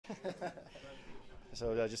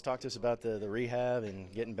So just talk to us about the rehab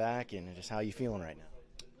and getting back and just how you feeling right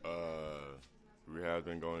now. Rehab's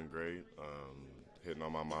been going great. Hitting all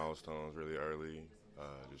my milestones really early.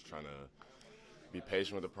 Just trying to be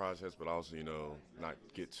patient with the process, but also, not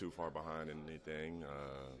get too far behind in anything.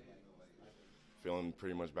 Feeling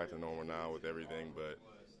pretty much back to normal now with everything, but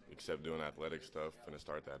except doing athletic stuff. Going to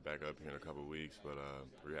start that back up here in a couple of weeks, but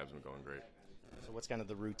rehab's been going great. So what's kind of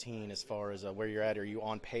the routine as far as where you're at? Are you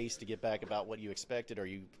on pace to get back about what you expected? Are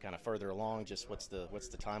you kind of further along? Just what's the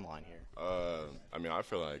timeline here? I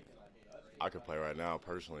feel like I could play right now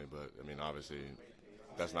personally, but obviously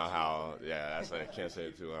that's not how. Yeah, I can't say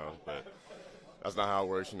it too loud, but that's not how it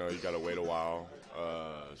works. You got to wait a while.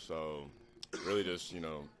 So really just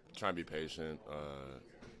try and be patient.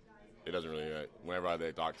 It doesn't really. Whenever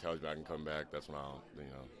the doc tells me I can come back, that's when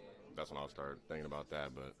I'll start thinking about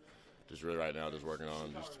that. But just really right now, just working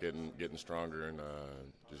on just getting stronger and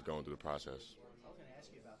just going through the process. I was going to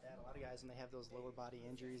ask you about that. A lot of guys, when they have those lower body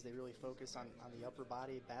injuries, they really focus on the upper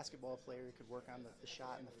body. A basketball player could work on the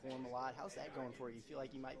shot and the form a lot. How's that going for you? You feel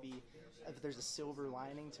like you might be, if there's a silver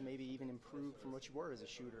lining to maybe even improve from what you were as a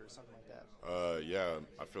shooter or something like that? Yeah,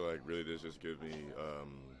 I feel like really this just gives me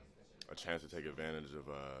a chance to take advantage of,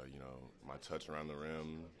 my touch around the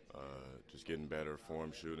rim, just getting better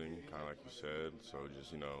form shooting, kind of like you said. So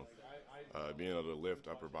just, being able to lift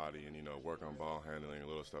upper body and, work on ball handling,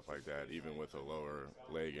 little stuff like that, even with a lower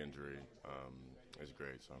leg injury, is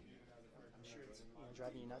great. So I'm sure it's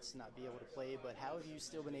driving you nuts to not be able to play, but how have you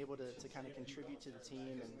still been able to kind of contribute to the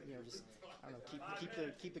team and just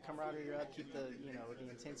keep the camaraderie up, keep the the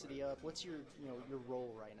intensity up? What's your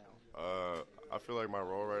role right now? I feel like my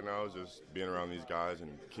role right now is just being around these guys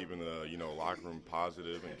and keeping the locker room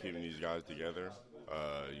positive and keeping these guys together.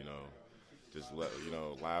 Just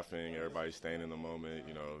laughing, everybody staying in the moment,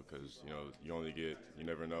 because you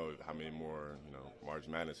never know how many more March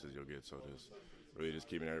Madnesses you'll get. So just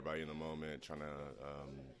keeping everybody in the moment, trying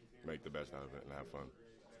to make the best out of it and have fun.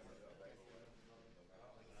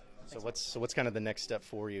 So what's kind of the next step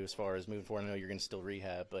for you as far as moving forward? I know you're going to still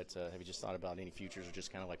rehab, but have you just thought about any futures or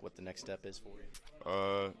just kind of like what the next step is for you?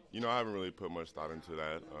 I haven't really put much thought into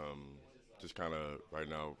that. Just kind of right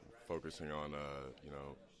now focusing on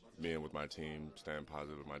being with my team, staying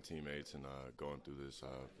positive with my teammates, and going through this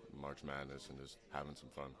March Madness and just having some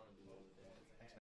fun.